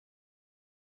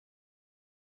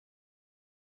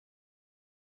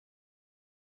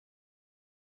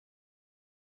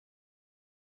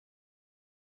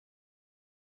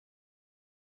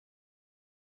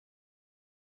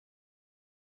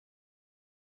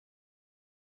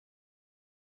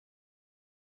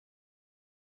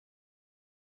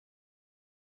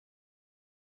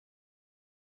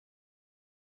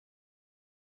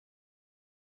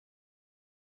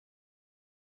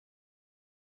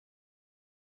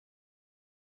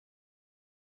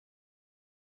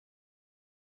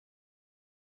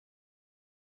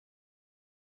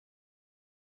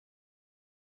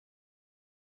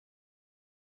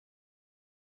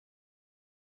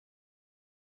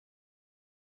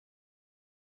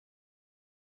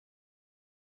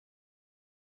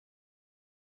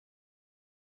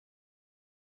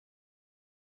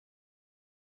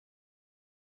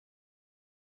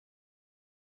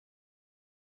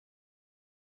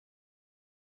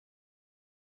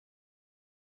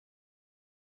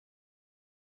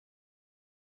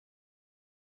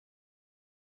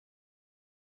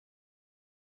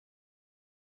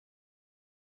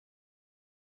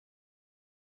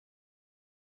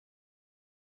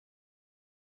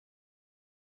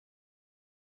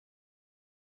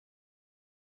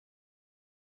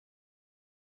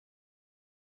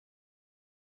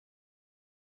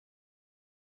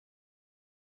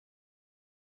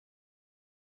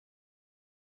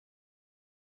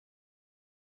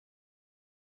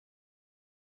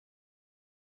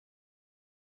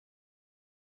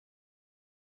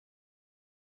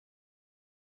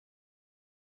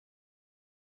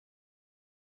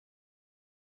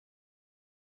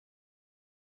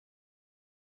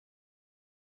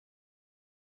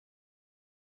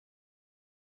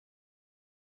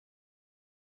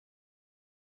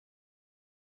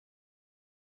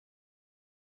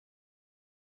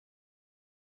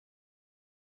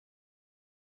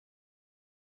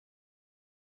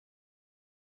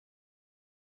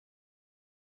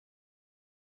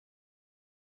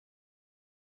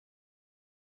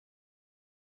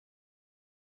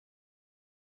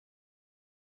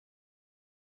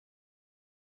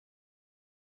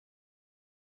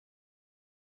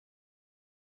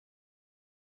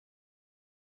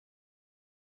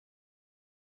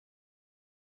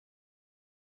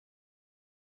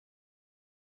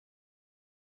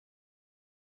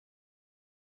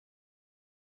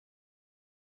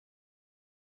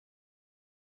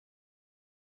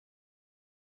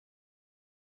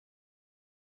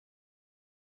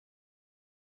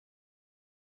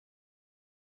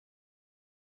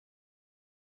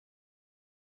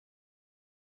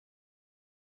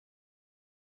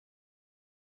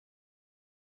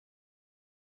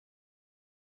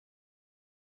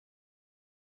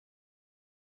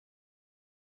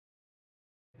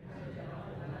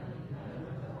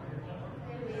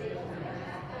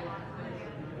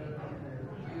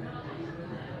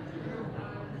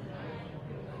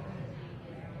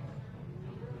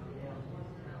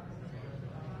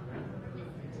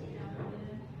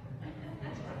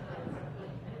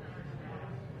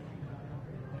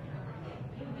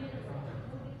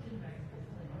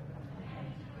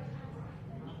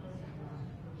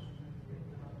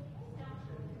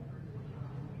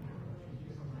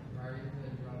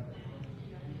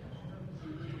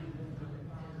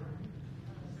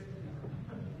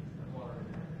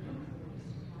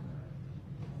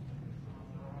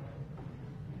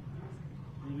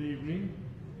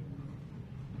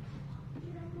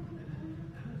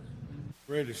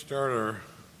Ready to start our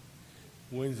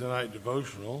Wednesday night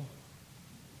devotional.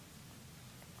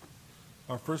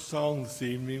 Our first song this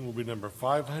evening will be number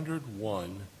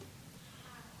 501,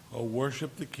 "Oh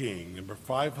Worship the King," number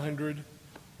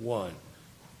 501.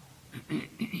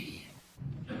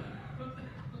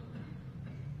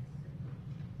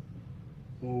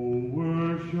 Oh,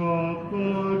 worship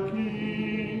the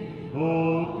King,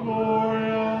 oh,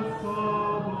 glorious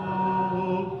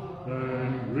above,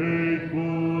 and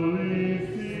gratefully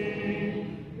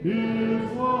sing His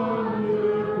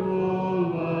wonderful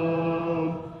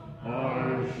love.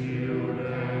 Our shield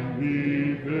and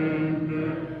defender,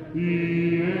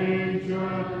 the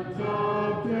ancient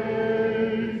of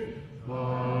days,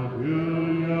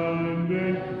 pavilion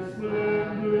and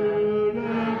splendor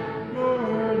and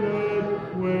girded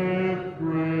with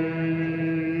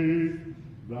praise.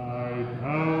 Thy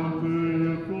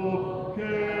bountiful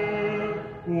care,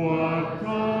 what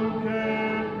tongue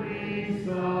can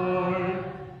recite?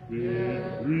 It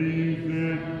breathes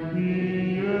in the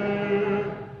air,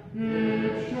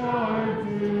 it shines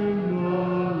in the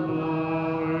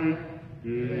light.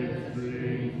 It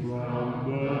springs from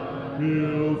the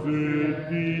hills, it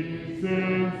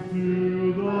descends to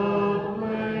the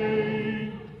plain,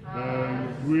 and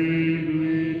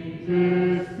sweetly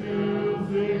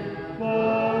distills it the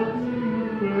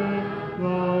dew and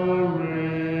the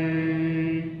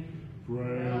rain.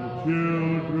 Frail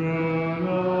children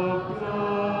of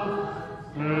dust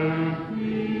and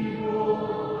feeble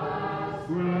as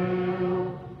frail,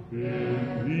 in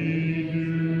Thee do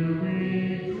we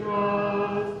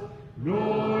trust,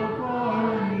 nor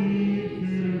find need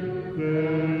to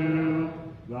fail.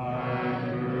 Thy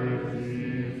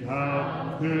mercies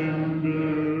how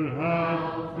tender, how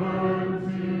firm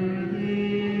to the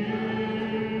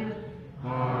end.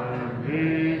 Our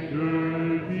Maker,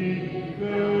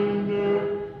 Defender,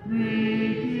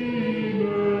 Redeemer,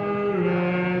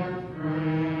 and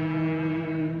Friend.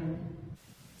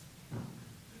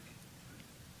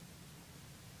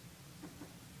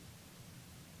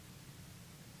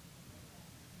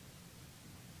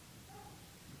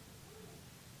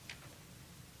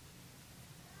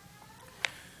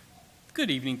 Good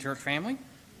evening, church family.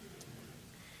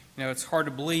 You know, it's hard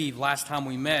to believe last time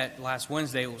we met, last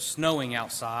Wednesday, it was snowing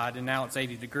outside, and now it's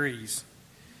 80 degrees.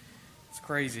 It's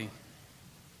crazy.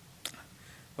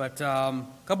 But a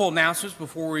couple announcements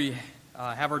before we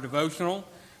have our devotional.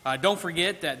 Don't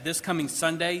forget that this coming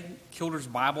Sunday, Kilder's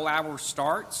Bible Hour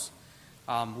starts.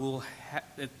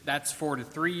 That's for the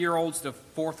 3-year-olds to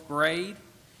 4th grade,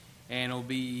 and it'll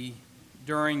be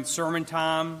during sermon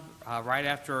time right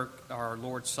after our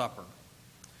Lord's Supper.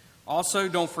 Also,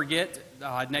 don't forget,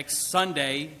 next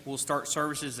Sunday, we'll start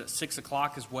services at 6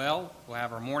 o'clock as well. We'll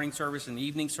have our morning service and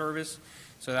evening service.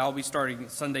 So that will be starting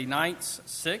Sunday nights,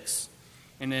 6.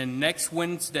 And then next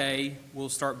Wednesday, we'll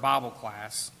start Bible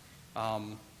class.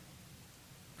 Now,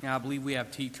 I believe we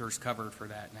have teachers covered for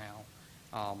that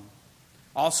now.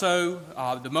 Also,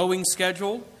 the mowing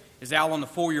schedule is out on the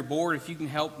foyer board. If you can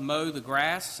help mow the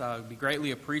grass, it would be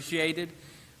greatly appreciated.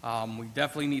 We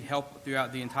definitely need help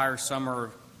throughout the entire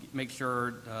summer. Make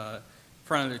sure the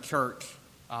front of the church,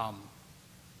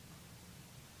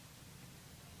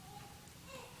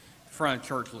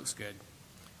 looks good.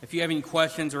 If you have any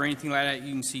questions or anything like that,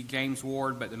 you can see James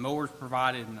Ward. But the mower's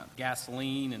provided, and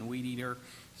gasoline and weed eater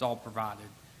is all provided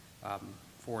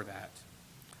for that.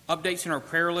 Updates in our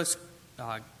prayer list: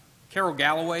 Carol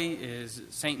Galloway is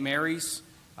St. Mary's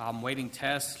waiting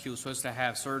tests. She was supposed to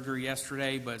have surgery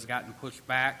yesterday, but it's gotten pushed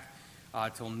back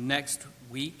till next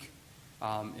week.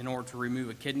 In order to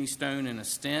remove a kidney stone and a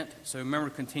stent. So remember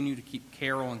to continue to keep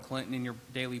Carol and Clinton in your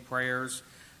daily prayers.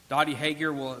 Dottie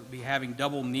Hager will be having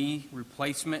double knee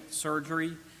replacement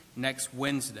surgery next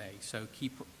Wednesday. So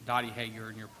keep Dottie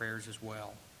Hager in your prayers as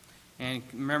well. And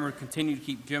remember to continue to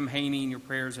keep Jim Haney in your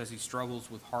prayers as he struggles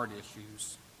with heart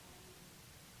issues.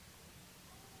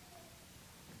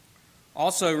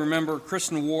 Also remember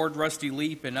Kristen Ward, Rusty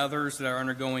Leap, and others that are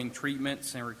undergoing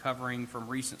treatments and recovering from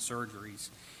recent surgeries.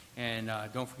 And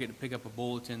don't forget to pick up a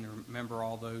bulletin to remember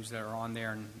all those that are on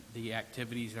there and the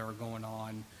activities that are going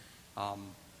on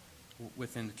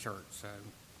within the church. So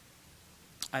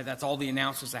that's all the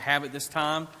announcements I have at this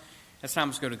time. It's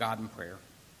time to go to God in prayer.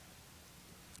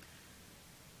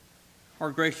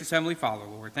 Our gracious Heavenly Father,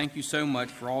 Lord, thank you so much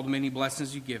for all the many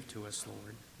blessings you give to us,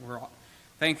 Lord. We're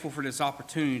thankful for this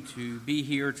opportunity to be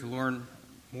here to learn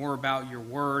more about your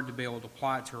word, to be able to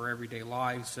apply it to our everyday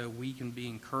lives so we can be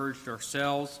encouraged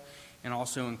ourselves and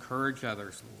also encourage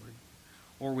others, Lord.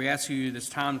 Lord, we ask you this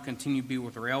time to continue to be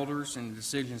with our elders and the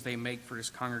decisions they make for this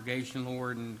congregation,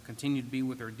 Lord, and continue to be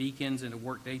with our deacons and the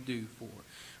work they do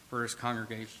for this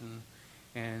congregation.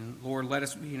 And Lord, let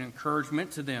us be an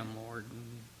encouragement to them, Lord.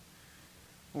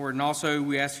 Lord, and also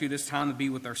we ask you this time to be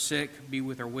with our sick, be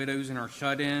with our widows and our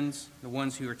shut-ins, the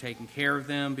ones who are taking care of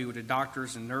them, be with the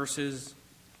doctors and nurses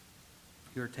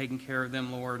who are taking care of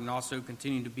them, Lord, and also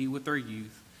continue to be with our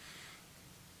youth.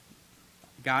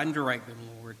 Guide and direct them,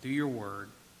 Lord, through your word.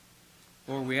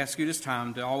 Lord, we ask you this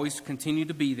time to always continue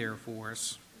to be there for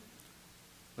us.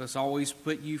 Let's always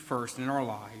put you first in our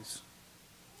lives.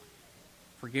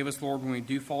 Forgive us, Lord, when we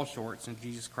do fall short. It's in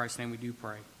Jesus Christ's name we do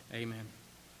pray. Amen.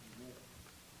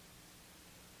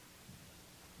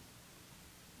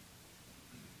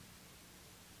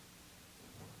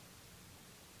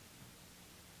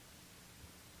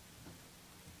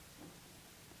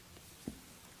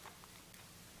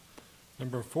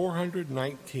 Number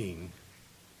 419.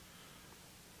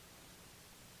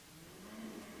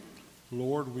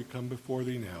 Lord, we come before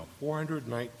thee now.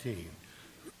 419.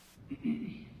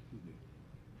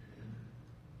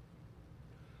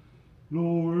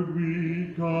 Lord,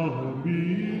 we come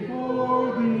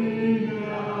before thee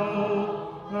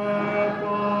now, at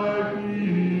thy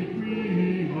feet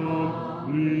we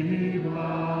humbly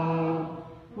bow.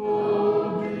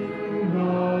 Oh, do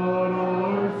not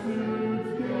our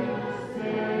suits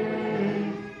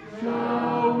say,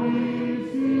 shall we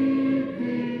seek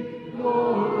thee,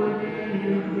 Lord,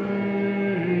 in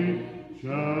vain?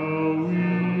 Shall we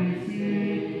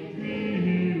seek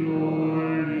thee,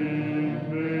 Lord, in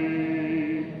vain?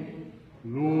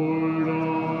 Lord,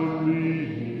 on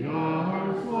thee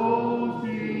our souls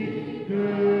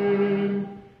depend,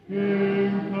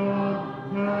 in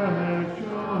compassion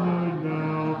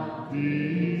now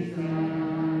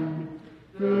descend.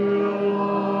 Fill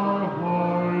our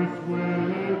hearts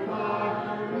with thy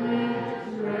rich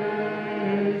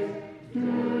grace,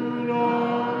 tune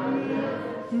our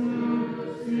lips to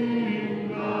sing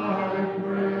thy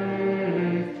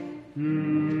praise,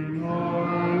 tune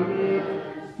our lips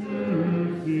to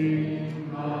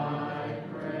sing thy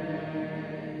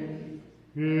praise.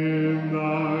 In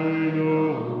thine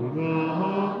own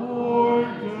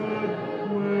appointed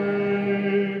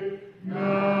way,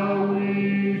 now we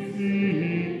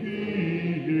seek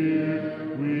thee,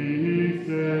 here we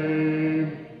say.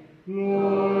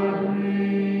 Lord, we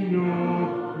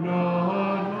know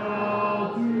not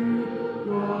how to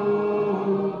go,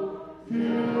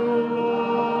 till the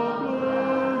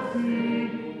blessing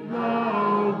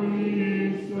thou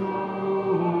bestow,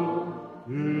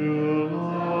 till the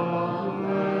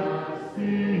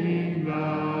blessing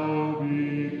thou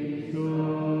bestow.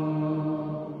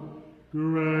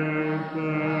 Grant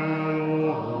that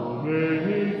all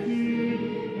may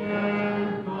see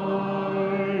and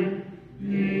find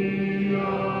thee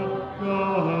of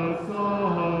the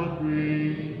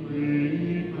suffering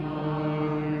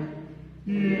kind.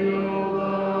 Heal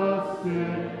the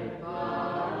sick,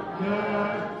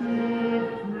 captive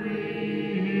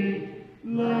free.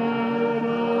 Let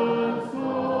us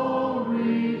all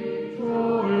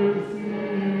rejoice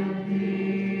in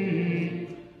thee.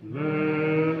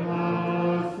 Let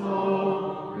us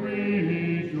all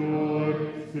rejoice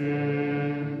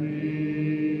in thee.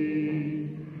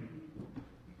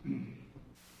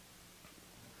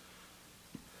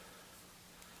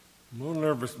 I'm a little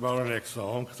nervous about our next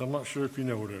song because I'm not sure if you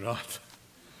know it or not.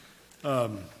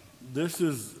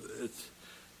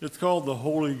 It's called the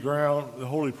Holy Ground, the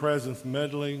Holy Presence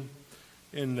Medley.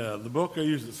 In the book I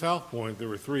used at South Point, there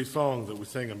were 3 songs that we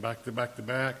sang them back to back to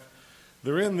back.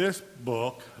 They're in this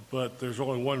book, but there's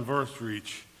only one verse for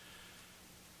each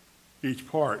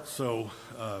part. So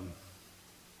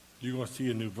you're going to see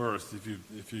a new verse if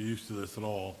you're used to this at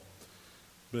all.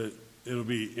 But it'll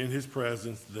be In His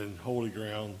Presence, then Holy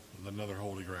Ground, another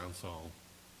Holy Ground song.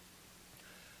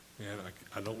 And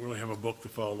I don't really have a book to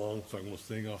follow along, so I'm going to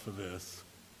sing off of this.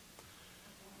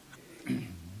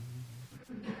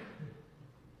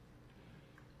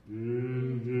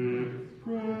 In His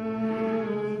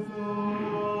presence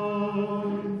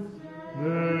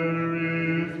there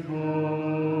is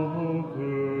comfort.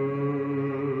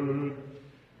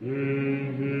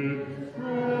 In His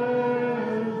presence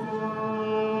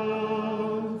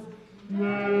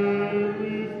there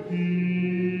is peace.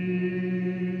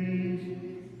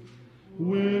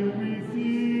 When we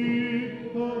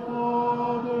seek the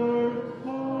Father's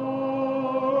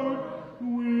heart,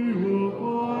 we will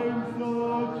find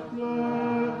such pleasure.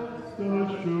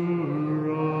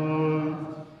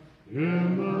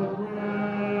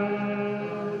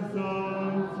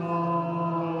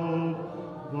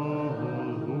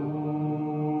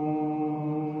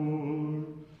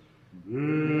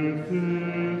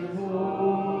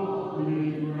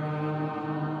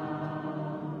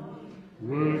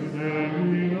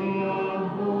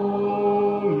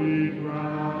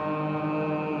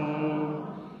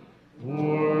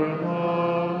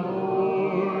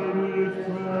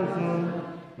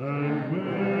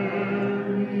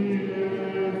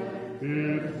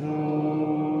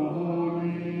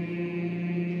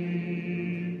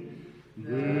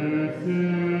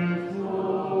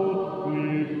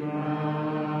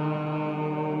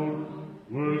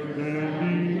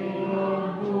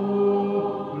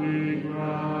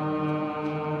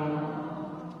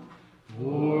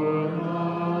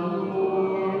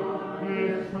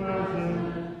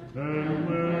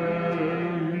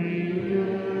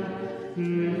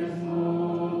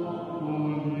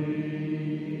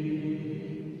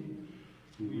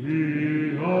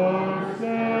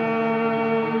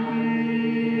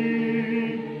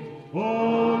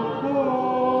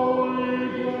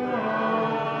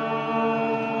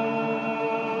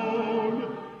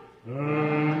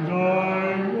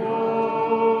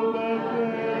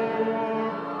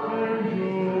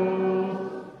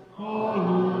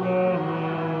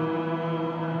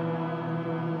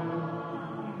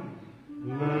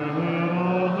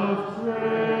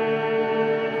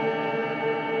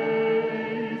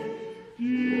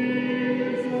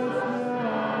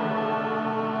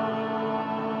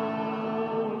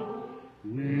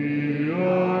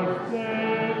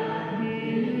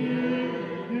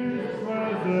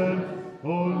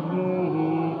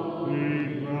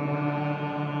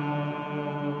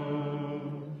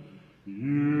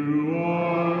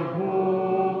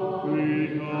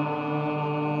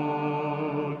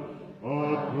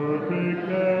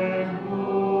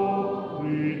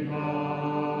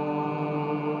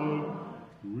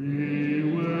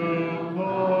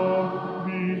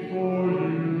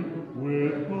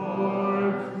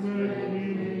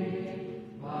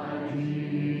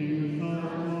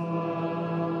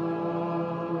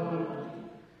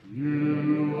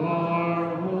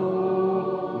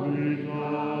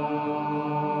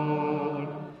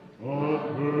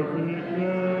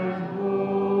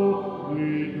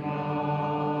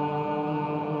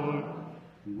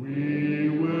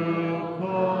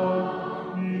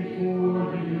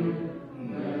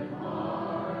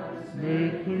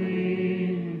 made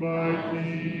clean by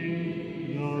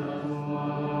Cleaner's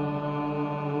blood.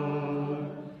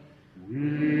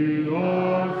 We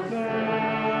are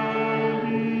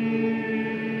standing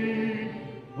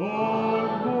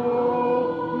on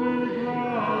holy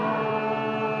ground,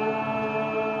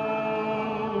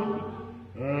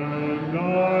 and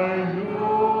I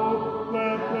know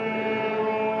that there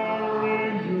are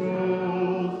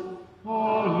angels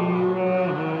all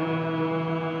around.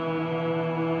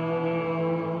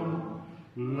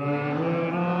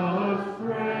 Let us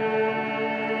praise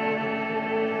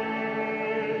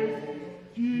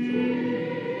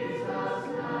Jesus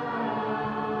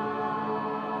now.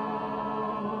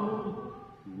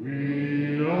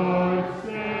 We are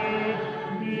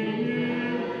standing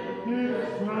in His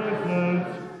presence.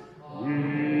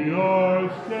 We are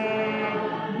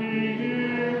standing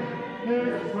in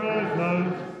His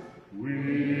presence.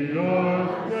 We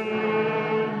are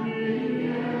standing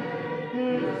in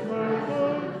His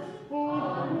presence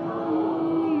on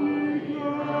holy ground.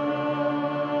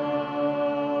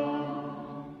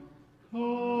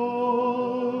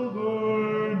 Cover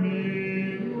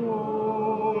me,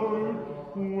 Lord,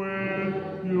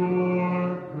 with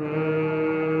your presence.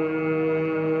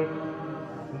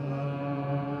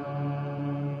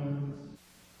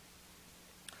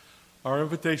 Our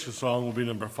invitation song will be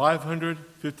number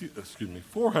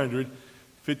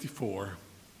 454.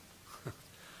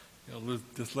 A little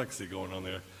dyslexia going on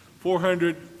there.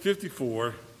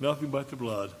 454, Nothing But the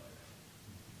Blood.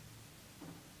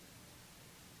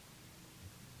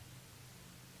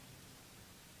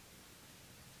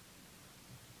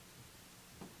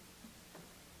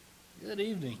 Good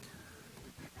evening.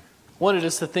 Wanted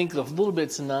us to think a little bit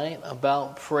tonight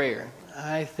about prayer.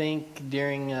 I think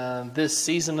during this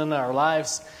season in our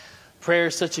lives, prayer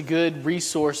is such a good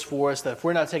resource for us that if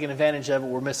we're not taking advantage of it,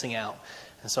 we're missing out.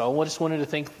 And so I just wanted to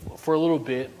think for a little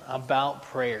bit about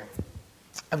prayer.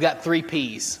 I've got 3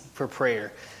 P's for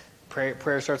prayer.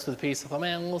 Prayer starts with a P. So I thought,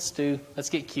 man, let's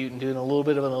get cute and do a little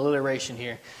bit of an alliteration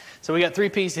here. So we got 3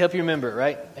 P's to help you remember it,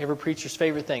 right? Every preacher's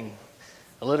favorite thing,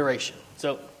 alliteration.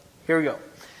 So here we go.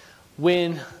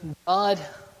 When God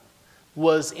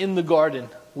was in the garden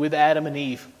with Adam and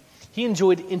Eve, He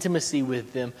enjoyed intimacy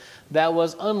with them that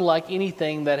was unlike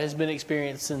anything that has been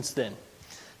experienced since then.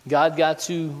 God got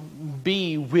to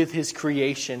be with His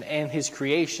creation, and His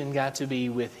creation got to be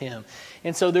with Him.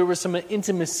 And so there was some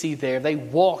intimacy there. They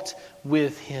walked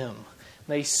with Him.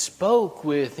 They spoke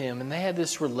with Him, and they had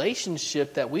this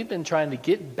relationship that we've been trying to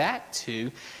get back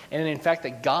to, and in fact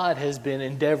that God has been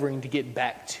endeavoring to get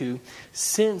back to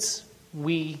since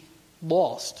we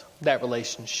lost that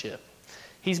relationship.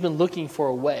 He's been looking for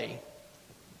a way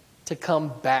to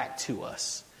come back to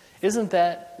us. Isn't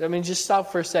that, just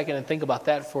stop for a second and think about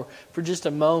that for just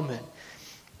a moment.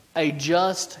 A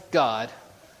just God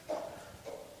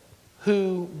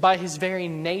who, by His very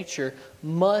nature,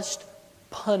 must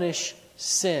punish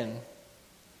sin,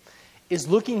 is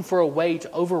looking for a way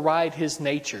to override His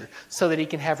nature so that He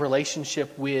can have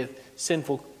relationship with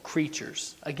sinful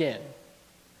creatures again.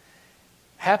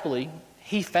 Happily,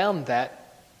 He found that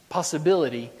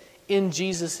possibility in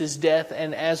Jesus' death,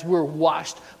 and as we're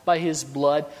washed by His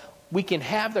blood, we can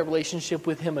have that relationship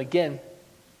with Him again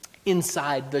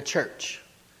inside the church.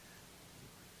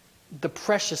 The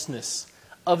preciousness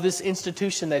of this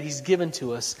institution that He's given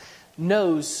to us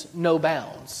knows no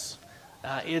bounds.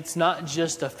 It's not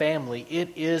just a family.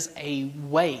 It is a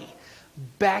way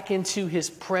back into His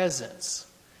presence,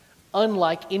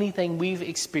 unlike anything we've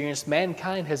experienced,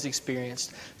 mankind has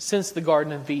experienced since the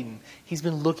Garden of Eden. He's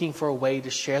been looking for a way to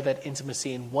share that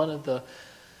intimacy, and one of the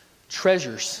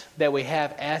treasures that we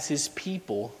have as His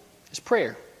people is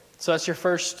prayer. So that's your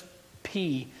first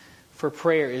P for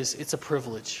prayer. It's a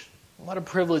privilege. What a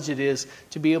privilege it is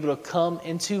to be able to come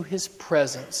into His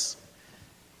presence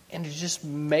and to just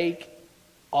make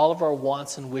all of our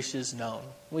wants and wishes known.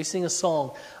 We sing a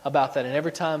song about that, and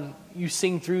every time you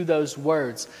sing through those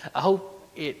words, I hope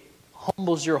it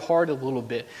humbles your heart a little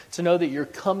bit to know that you're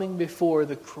coming before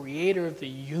the Creator of the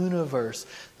universe,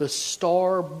 the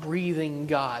star-breathing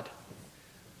God,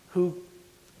 who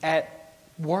at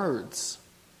words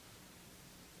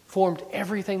formed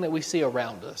everything that we see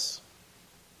around us.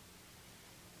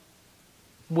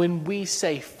 When we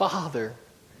say Father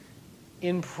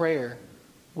in prayer,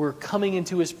 we're coming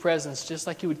into His presence just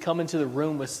like you would come into the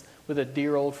room with a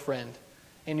dear old friend,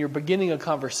 and you're beginning a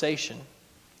conversation.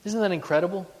 Isn't that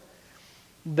incredible?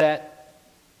 That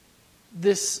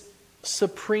this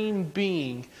supreme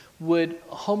being would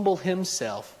humble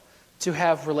Himself to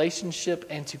have relationship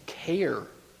and to care,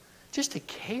 just to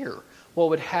care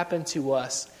what would happen to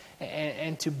us,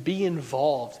 and to be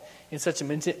involved in such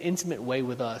an intimate way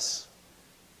with us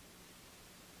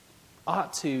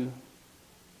ought to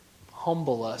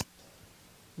humble us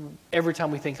every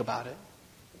time we think about it.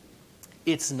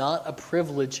 It's not a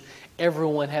privilege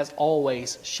everyone has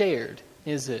always shared,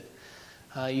 is it?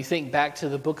 You think back to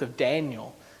the book of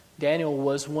Daniel. Daniel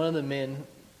was one of the men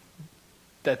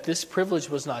that this privilege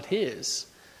was not his.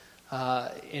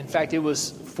 In fact, it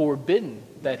was forbidden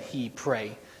that he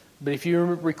pray. But if you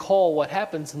recall what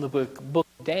happens in the book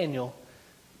of Daniel,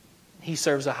 he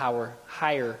serves a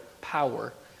higher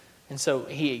power. And so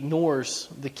he ignores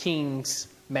the king's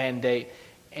mandate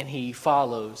and he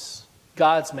follows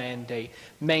God's mandate,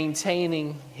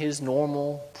 maintaining his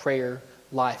normal prayer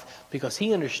life because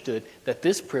he understood that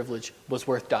this privilege was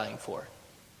worth dying for.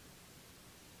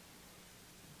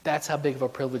 That's how big of a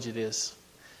privilege it is.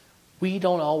 We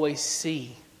don't always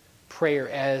see prayer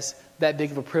as that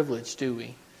big of a privilege, do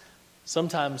we?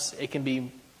 Sometimes it can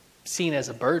be seen as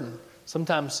a burden.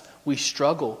 Sometimes we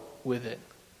struggle with it.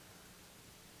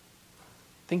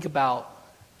 Think about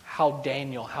how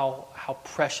Daniel, how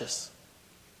precious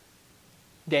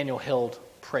Daniel held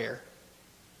prayer.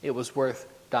 It was worth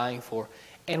dying for.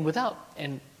 And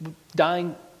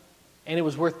it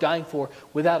was worth dying for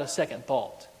without a second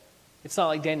thought. It's not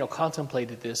like Daniel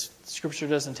contemplated this. Scripture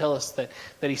doesn't tell us that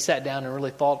he sat down and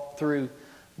really thought through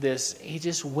this. He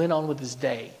just went on with his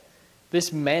day.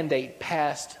 This mandate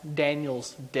passed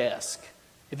Daniel's desk.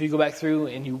 If you go back through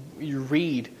and you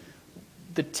read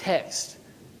the text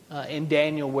in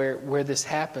Daniel where this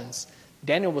happens,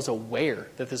 Daniel was aware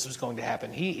that this was going to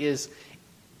happen. He is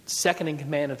second in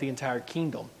command of the entire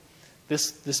kingdom.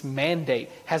 This mandate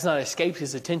has not escaped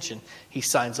his attention. He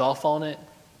signs off on it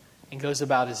and goes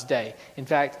about his day. In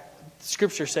fact,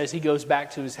 Scripture says he goes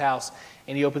back to his house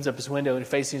and he opens up his window and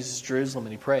faces Jerusalem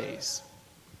and he prays.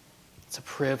 It's a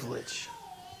privilege.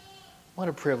 What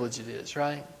a privilege it is,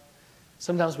 right?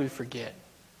 Sometimes we forget.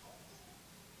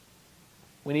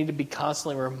 We need to be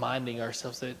constantly reminding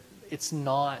ourselves that it's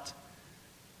not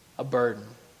a burden.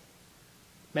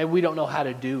 Maybe we don't know how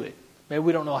to do it. Maybe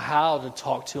we don't know how to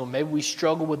talk to Him. Maybe we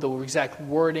struggle with the exact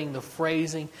wording, the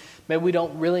phrasing. Maybe we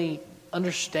don't really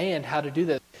understand how to do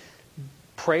that.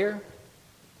 Prayer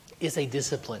is a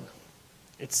discipline.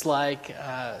 It's like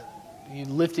you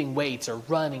lifting weights or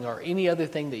running or any other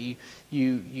thing that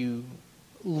you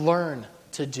learn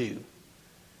to do,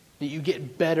 that you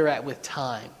get better at with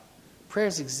time. Prayer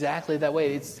is exactly that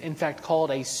way. It's in fact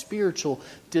called a spiritual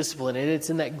discipline, and it's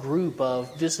in that group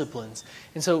of disciplines.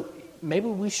 And so maybe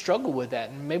we struggle with that,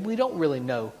 and maybe we don't really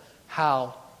know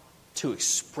how to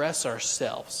express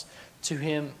ourselves to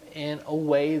Him in a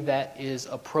way that is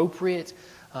appropriate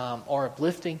or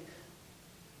uplifting.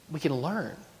 We can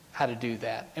learn how to do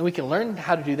that. And we can learn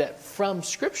how to do that from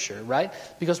Scripture, right?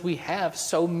 Because we have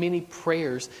so many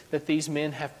prayers that these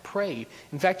men have prayed.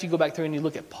 In fact, you go back through and you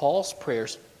look at Paul's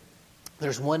prayers.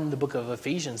 There's one in the book of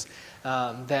Ephesians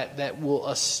that will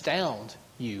astound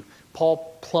you.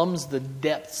 Paul plumbs the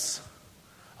depths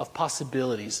of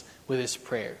possibilities with his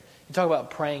prayer. You talk about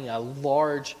praying a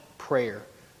large prayer.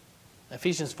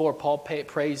 Ephesians 4, Paul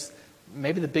prays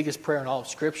maybe the biggest prayer in all of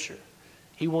Scripture.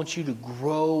 He wants you to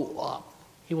grow up.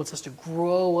 He wants us to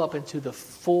grow up into the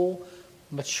full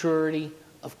maturity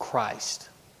of Christ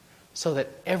so that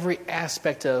every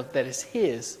aspect of that is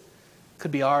His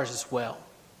could be ours as well.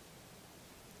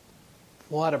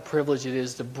 What a privilege it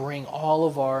is to bring all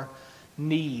of our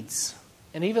needs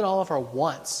and even all of our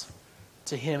wants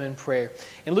to Him in prayer.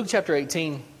 In Luke chapter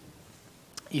 18,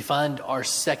 you find our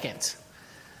second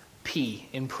P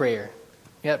in prayer.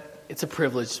 Yep, it's a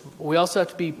privilege. We also have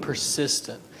to be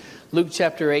persistent. Luke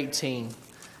chapter 18,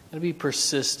 to be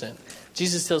persistent.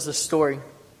 Jesus tells this story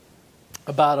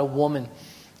about a woman.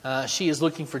 She is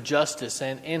looking for justice,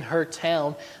 and in her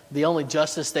town, the only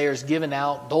justice there is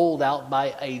doled out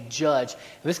by a judge.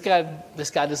 And this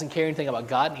guy doesn't care anything about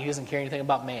God, and he doesn't care anything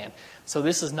about man. So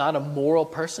this is not a moral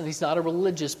person. He's not a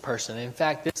religious person. In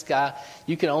fact, this guy,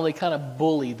 you can only kind of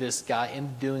bully this guy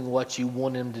into doing what you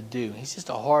want him to do. He's just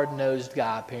a hard-nosed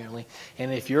guy, apparently.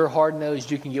 And if you're hard-nosed,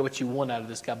 you can get what you want out of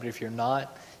this guy. But if you're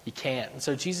not, you can't. And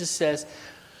so Jesus says,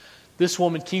 this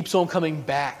woman keeps on coming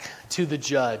back to the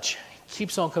judge.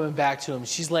 Keeps on coming back to him.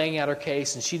 She's laying out her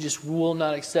case, and she just will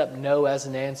not accept no as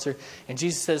an answer. And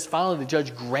Jesus says, finally, the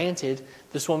judge granted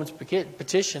this woman's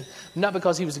petition, not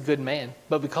because he was a good man,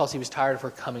 but because he was tired of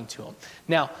her coming to him.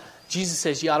 Now, Jesus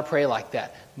says you ought to pray like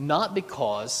that. Not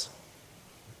because,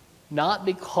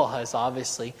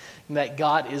 obviously, that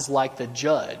God is like the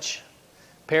judge.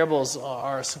 Parables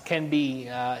can be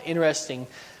interesting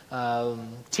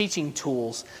teaching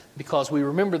tools because we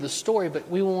remember the story, but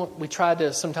we try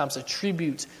to sometimes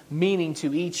attribute meaning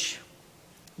to each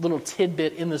little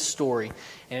tidbit in the story.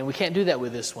 And we can't do that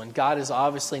with this one. God is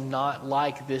obviously not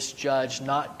like this judge,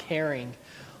 not caring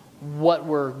what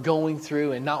we're going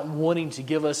through and not wanting to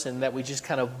give us, and that we just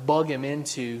kind of bug him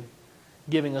into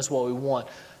giving us what we want.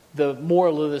 The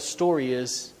moral of the story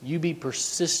is you be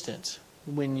persistent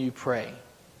when you pray.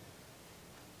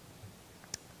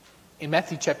 In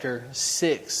Matthew chapter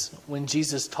 6, when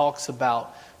Jesus talks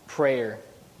about prayer,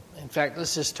 in fact,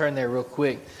 let's just turn there real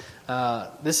quick.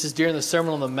 This is during the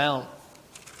Sermon on the Mount,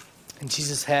 and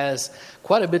Jesus has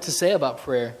quite a bit to say about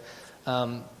prayer.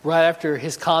 Right after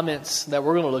his comments that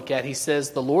we're going to look at, he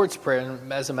says the Lord's Prayer,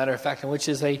 as a matter of fact, which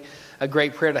is a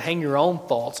great prayer to hang your own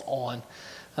thoughts on.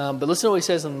 But listen to what he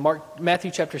says in Matthew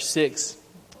chapter 6,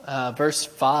 verse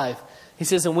 5. He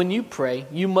says, "And when you pray,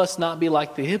 you must not be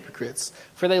like the hypocrites,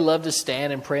 for they love to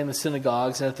stand and pray in the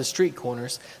synagogues and at the street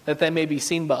corners, that they may be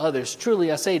seen by others.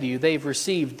 Truly I say to you, they've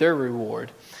received their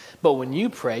reward. But when you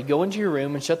pray, go into your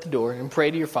room and shut the door and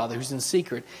pray to your Father who's in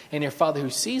secret. And your Father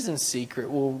who sees in secret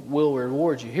will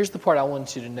reward you." Here's the part I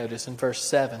want you to notice in verse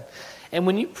 7. "And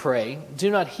when you pray,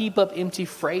 do not heap up empty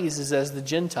phrases as the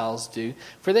Gentiles do,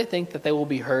 for they think that they will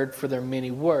be heard for their many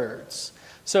words."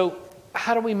 So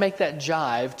how do we make that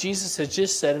jive? Jesus has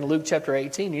just said in Luke chapter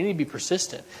 18, you need to be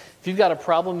persistent. If you've got a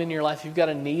problem in your life, you've got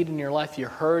a need in your life, you're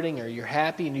hurting or you're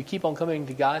happy, and you keep on coming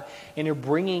to God and you're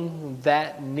bringing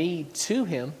that need to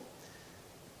Him,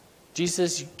 Jesus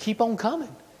says, you keep on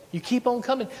coming. You keep on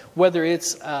coming. Whether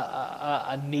it's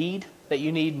a need that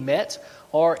you need met,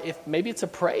 or if maybe it's a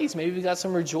praise, maybe you've got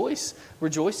some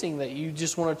rejoicing that you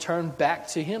just want to turn back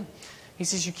to Him. He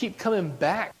says you keep coming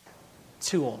back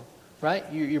to Him, right?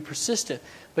 You're persistent.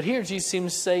 But here Jesus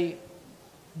seems to say,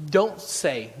 don't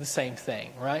say the same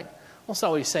thing, right? Well, that's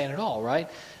not what He's saying at all, right?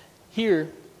 Here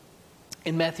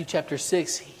in Matthew chapter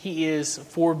 6, He is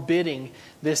forbidding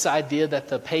this idea that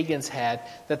the pagans had,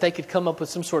 that they could come up with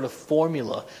some sort of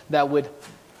formula that would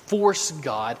force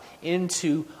God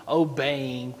into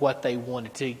obeying what they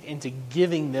wanted, into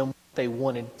giving them what they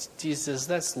wanted. Jesus says,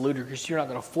 that's ludicrous. You're not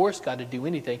going to force God to do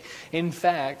anything. In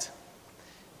fact,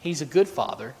 He's a good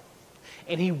Father,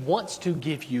 and He wants to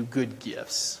give you good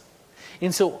gifts.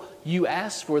 And so you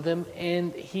ask for them,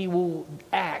 and He will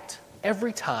act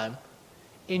every time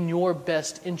in your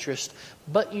best interest.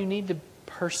 But you need to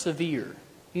persevere.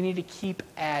 You need to keep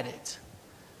at it.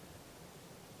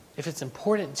 If it's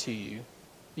important to you,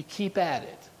 you keep at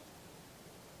it.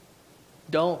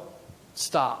 Don't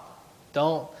stop.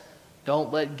 Don't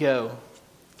let go.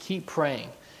 Keep praying.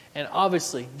 And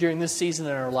obviously, during this season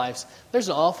in our lives, there's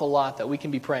an awful lot that we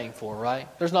can be praying for, right?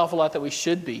 There's an awful lot that we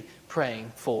should be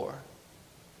praying for.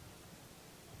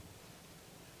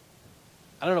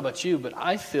 I don't know about you, but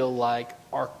I feel like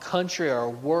our country, our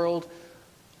world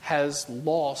has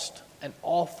lost an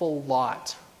awful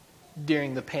lot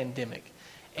during the pandemic.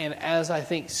 And as I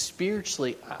think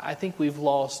spiritually, I think we've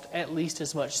lost at least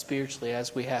as much spiritually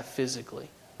as we have physically,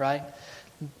 right?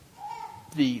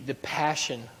 The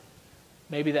passion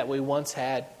maybe that we once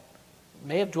had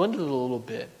may have dwindled a little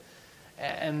bit.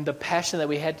 And the passion that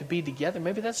we had to be together,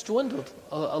 maybe that's dwindled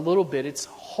a little bit. It's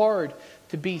hard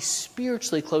to be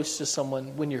spiritually close to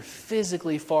someone when you're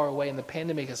physically far away, and the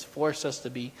pandemic has forced us to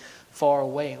be far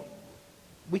away.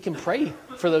 We can pray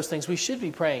for those things. We should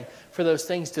be praying for those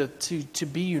things to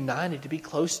be united, to be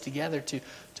close together,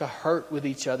 to hurt with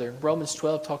each other. Romans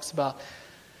 12 talks about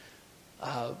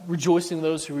rejoicing with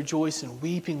those who rejoice and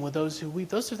weeping with those who weep.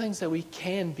 Those are things that we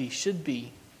should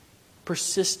be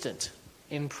persistent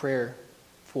in prayer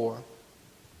for.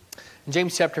 In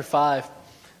James chapter 5,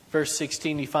 verse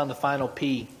 16, you find the final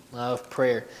P of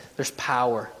prayer. There's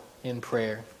power in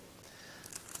prayer.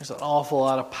 There's an awful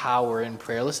lot of power in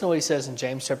prayer. Listen to what he says in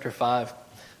James chapter 5,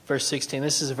 verse 16.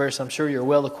 This is a verse I'm sure you're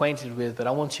well acquainted with, but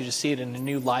I want you to see it in a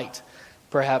new light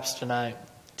perhaps tonight.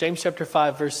 James chapter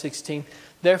 5, verse 16.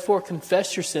 "Therefore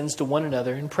confess your sins to one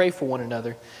another and pray for one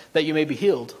another, that you may be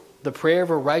healed. The prayer of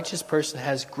a righteous person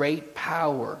has great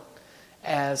power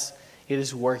as it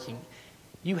is working."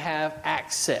 You have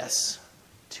access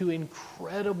to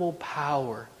incredible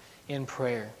power in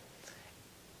prayer.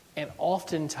 And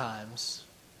oftentimes,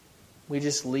 we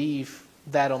just leave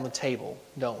that on the table,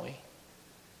 don't we?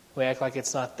 We act like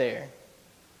it's not there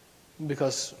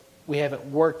because we haven't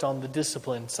worked on the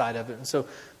discipline side of it. And so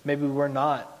maybe we're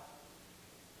not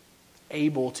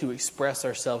able to express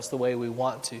ourselves the way we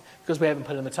want to because we haven't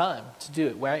put in the time to do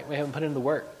it, right? We haven't put in the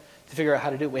work to figure out how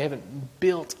to do it. We haven't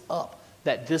built up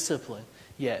that discipline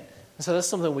yet. And so that's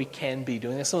something we can be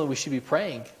doing. That's something we should be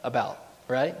praying about,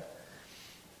 right?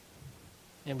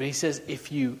 But he says,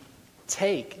 if you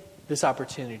take this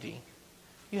opportunity,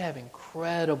 you have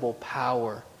incredible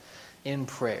power in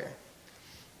prayer.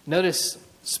 Notice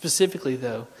specifically,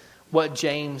 though, what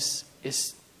James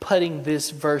is putting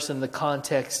this verse in the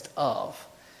context of.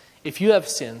 If you have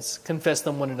sins, confess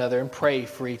them one another and pray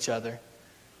for each other,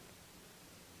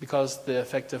 because the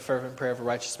effective fervent prayer of a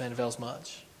righteous man avails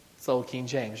much. It's the old King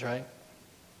James, right?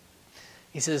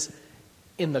 He says,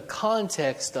 in the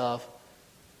context of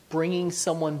bringing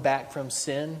someone back from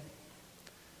sin,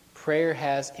 prayer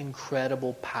has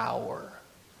incredible power.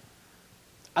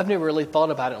 I've never really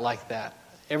thought about it like that.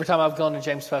 Every time I've gone to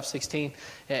James 5:16,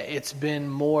 it's been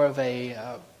more of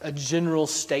a general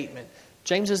statement.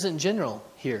 James isn't general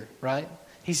here, right?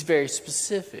 He's very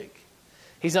specific.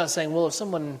 He's not saying, well, if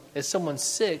someone's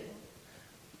sick,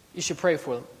 you should pray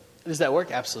for them. Does that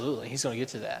work? Absolutely. He's going to get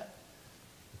to that.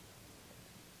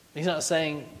 He's not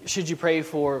saying, should you pray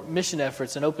for mission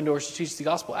efforts and open doors to teach the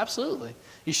gospel? Absolutely.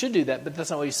 You should do that, but that's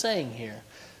not what he's saying here.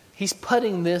 He's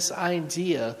putting this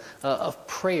idea of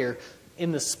prayer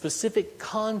in the specific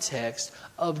context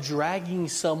of dragging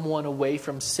someone away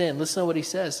from sin. Listen to what he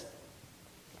says.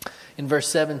 In verse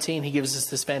 17, he gives us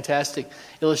this fantastic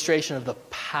illustration of the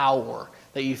power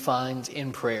that you find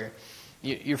in prayer.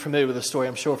 You're familiar with the story,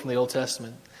 I'm sure, from the Old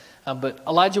Testament. But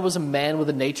Elijah was a man with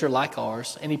a nature like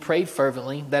ours, and he prayed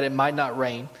fervently that it might not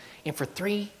rain. And for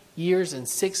 3 years and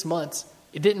 6 months,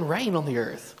 it didn't rain on the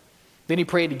earth. Then he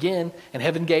prayed again, and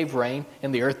heaven gave rain,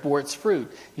 and the earth bore its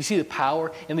fruit. You see the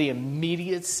power and the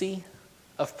immediacy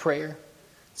of prayer?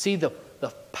 See the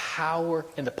power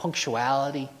and the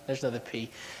punctuality, there's another P,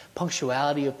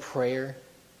 punctuality of prayer.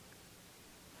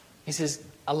 He says,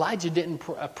 Elijah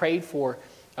prayed for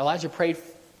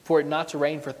it not to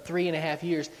rain for 3.5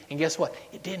 years. And guess what?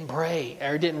 It didn't rain.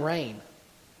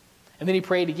 And then he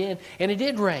prayed again, and it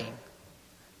did rain.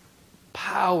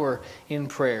 Power in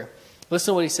prayer.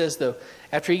 Listen to what he says, though.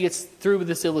 After he gets through with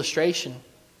this illustration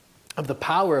of the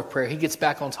power of prayer, he gets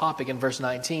back on topic in verse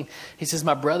 19. He says,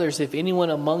 my brothers, if anyone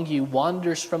among you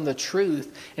wanders from the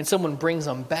truth and someone brings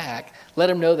them back, let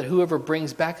him know that whoever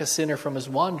brings back a sinner from his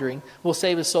wandering will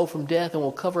save his soul from death and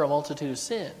will cover a multitude of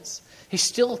sins. He's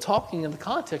still talking in the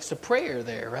context of prayer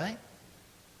there, right?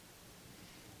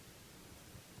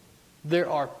 There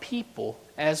are people,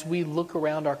 as we look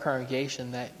around our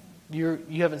congregation, that you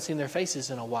haven't seen their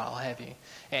faces in a while, have you?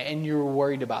 And you're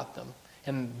worried about them.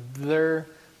 And their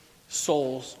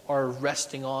souls are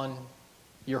resting on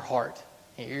your heart.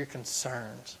 And you're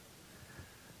concerned.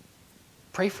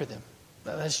 Pray for them.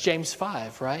 That's James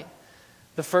 5, right?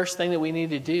 The first thing that we need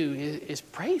to do is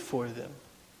pray for them.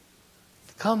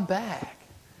 Come back.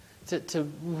 To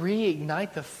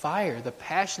reignite the fire, the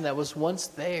passion that was once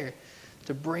there,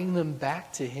 to bring them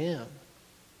back to Him.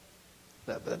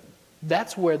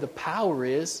 That's where the power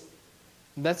is.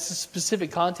 That's the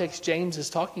specific context James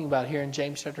is talking about here in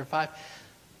James chapter 5.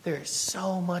 There is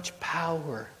so much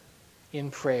power in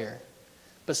prayer.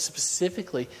 But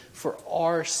specifically for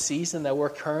our season that we're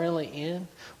currently in,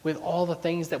 with all the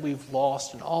things that we've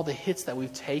lost and all the hits that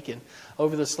we've taken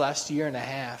over this last year and a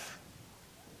half,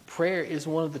 prayer is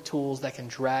one of the tools that can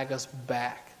drag us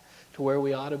back to where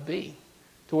we ought to be,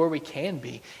 to where we can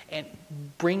be, and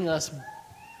bring us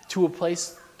to a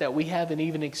place that we haven't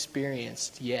even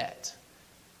experienced yet.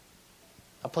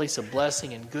 A place of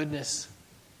blessing and goodness,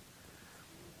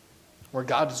 where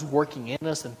God is working in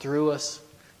us and through us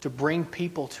to bring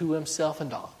people to Himself and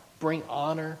to bring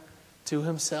honor to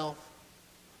Himself.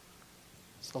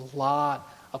 It's a lot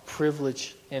of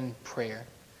privilege in prayer.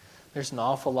 There's an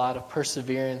awful lot of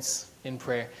perseverance in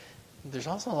prayer. There's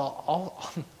also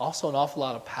an awful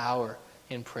lot of power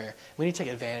in prayer. We need to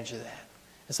take advantage of that.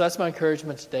 And so that's my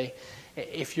encouragement today.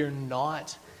 If you're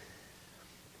not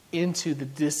into the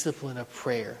discipline of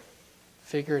prayer,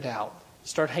 figure it out.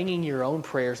 Start hanging your own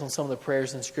prayers on some of the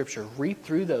prayers in Scripture. Read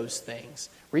through those things.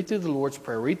 Read through the Lord's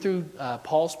Prayer. Read through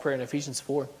Paul's prayer in Ephesians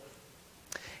 4.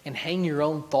 And hang your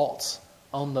own thoughts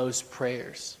on those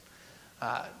prayers.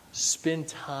 Spend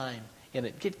time in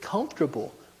it. Get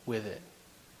comfortable with it.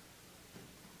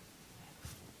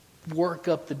 Work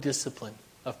up the discipline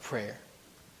of prayer.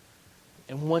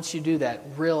 And once you do that,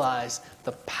 realize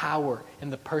the power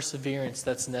and the perseverance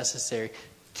that's necessary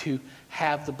to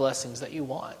have the blessings that you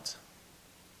want.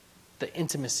 The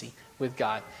intimacy with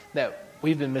God that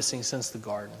we've been missing since the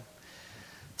garden.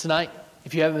 Tonight,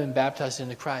 if you haven't been baptized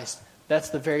into Christ, that's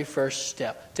the very first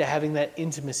step to having that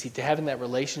intimacy, to having that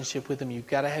relationship with Him. You've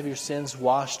got to have your sins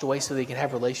washed away so that He can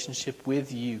have a relationship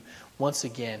with you once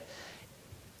again.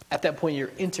 At that point,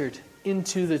 you're entered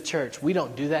into the church. We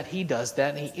don't do that. He does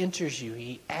that. And He enters you.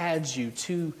 He adds you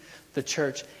to the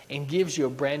church and gives you a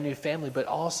brand new family, but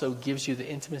also gives you the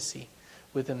intimacy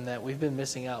with Him that we've been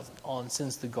missing out on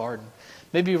since the garden.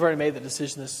 Maybe you've already made the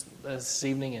decision this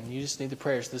evening and you just need the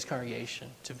prayers of this congregation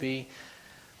to be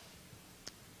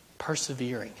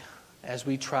persevering as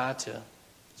we try to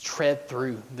tread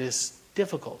through this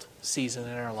difficult season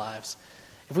in our lives.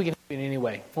 If we can help you in any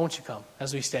way, won't you come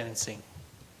as we stand and sing?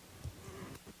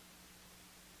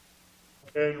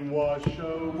 And wash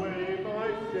away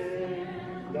my sin,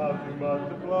 nothing but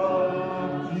the blood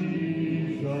of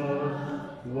Jesus.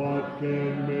 What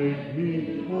can make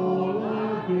me whole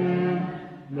again?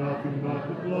 Nothing but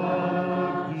the blood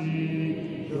of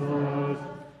Jesus.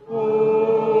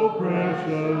 Oh,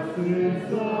 precious is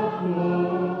the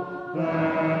flow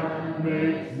that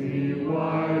makes me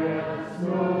white as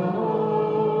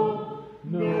snow.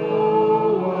 No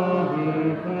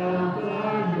other fount I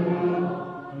know,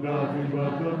 nothing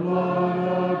but the blood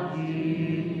of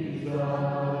Jesus.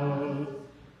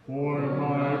 For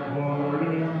my part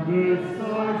in this I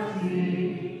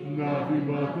see, nothing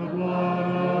but the blood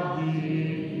of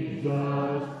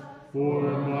Jesus. For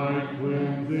my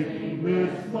cleansing,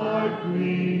 this my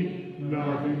plea,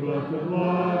 nothing but the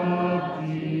blood of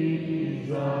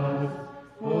Jesus.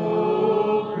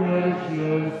 Oh,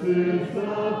 precious is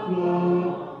the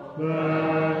flow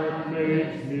that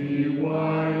makes me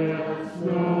white as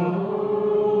snow.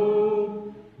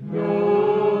 No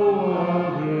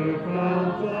other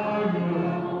fount I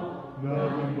know,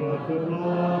 nothing but the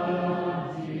blood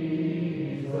of Jesus.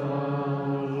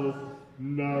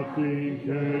 Nothing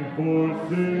can for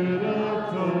sin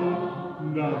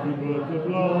atone, nothing but the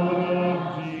blood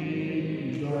of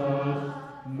Jesus.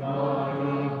 Not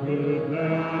a good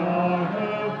that I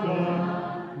have done,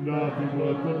 nothing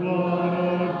but the blood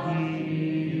of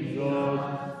Jesus.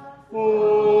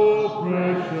 Oh,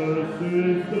 precious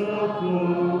is the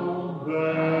flow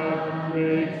that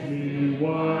makes me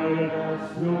white as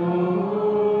snow.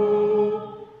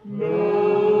 No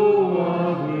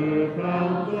other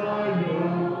fount I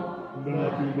know,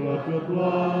 nothing but the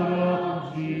blood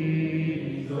of Jesus.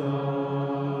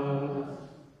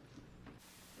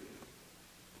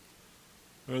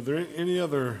 Are there any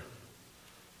other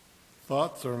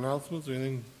thoughts or announcements or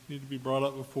anything need to be brought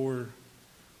up before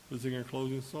we sing our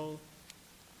closing song?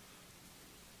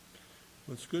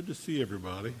 Well, it's good to see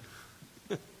everybody.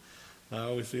 I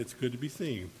always say it's good to be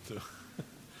seen. So.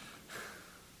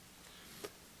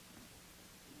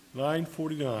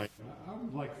 9:49. I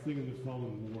would like singing this song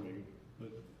in the morning, but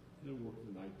it works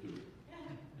at night too.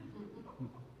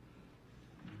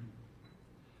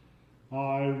 I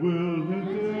will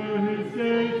enter his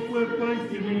gates with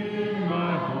thanksgiving in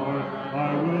my heart.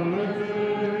 I will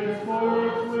enter his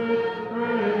courts with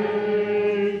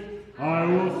praise. I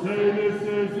will say this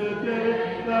is the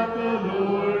day that the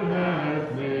Lord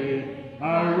has made.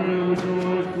 I will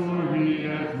rejoice, for he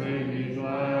has made me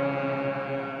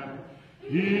glad.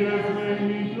 He has made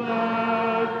me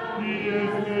glad. He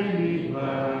has made me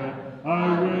glad.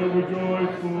 I will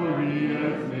rejoice, for he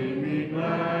has made me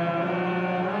glad.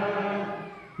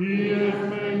 He has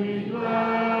made me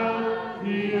glad,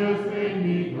 he has made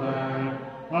me glad.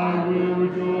 I will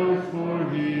rejoice, for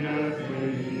he has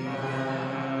made me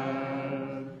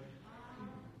glad.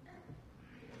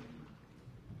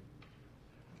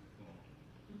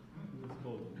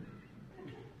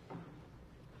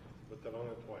 Put that on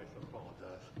it twice, I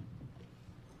apologize.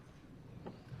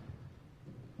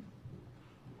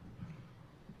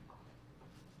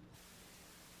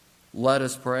 Let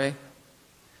us pray.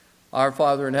 Our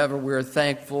Father in heaven, we're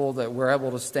thankful that we're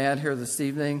able to stand here this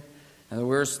evening and that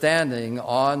we're standing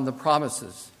on the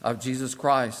promises of Jesus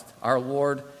Christ, our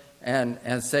Lord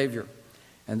and Savior,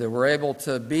 and that we're able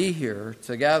to be here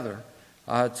together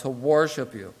to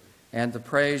worship you and to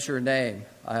praise your name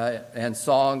and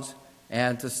songs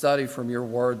and to study from your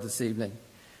word this evening.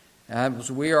 And as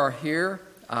we are here,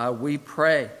 we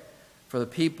pray for the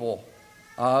people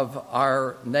of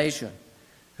our nation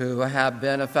who have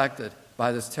been affected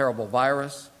by this terrible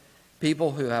virus,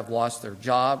 people who have lost their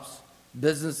jobs,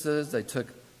 businesses they took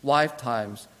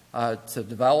lifetimes to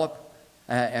develop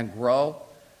and grow,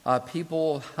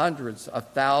 people, hundreds of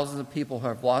thousands of people who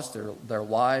have lost their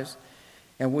lives.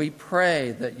 And we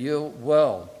pray that you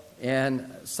will, in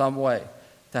some way,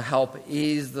 to help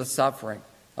ease the suffering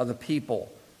of the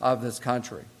people of this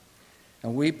country.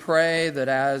 And we pray that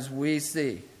as we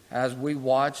see, as we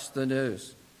watch the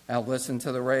news and listen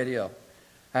to the radio,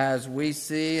 as we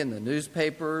see in the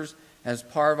newspapers, as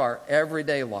part of our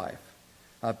everyday life,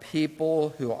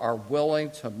 people who are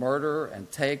willing to murder and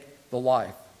take the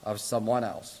life of someone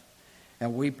else.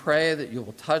 And we pray that you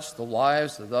will touch the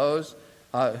lives of those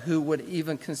who would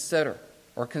even consider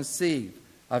or conceive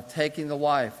of taking the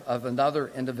life of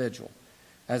another individual.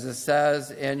 As it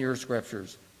says in your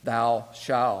scriptures, thou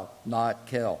shalt not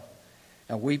kill.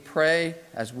 And we pray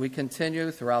as we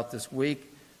continue throughout this week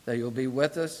that you'll be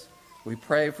with us, We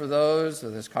pray for those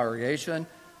of this congregation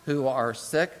who are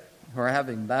sick, who are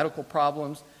having medical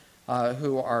problems,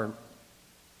 who are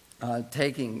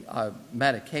taking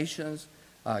medications,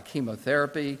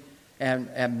 chemotherapy,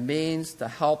 and means to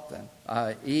help them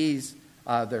ease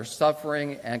their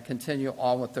suffering and continue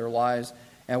on with their lives.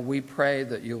 And we pray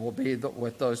that you will be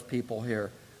with those people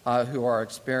here who are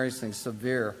experiencing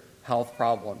severe health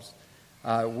problems.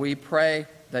 We pray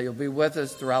that you'll be with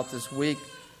us throughout this week,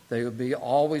 that you'll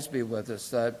always be with us,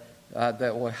 that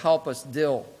will help us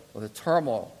deal with the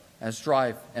turmoil and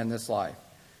strife in this life.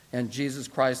 In Jesus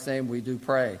Christ's name we do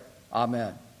pray.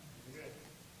 Amen.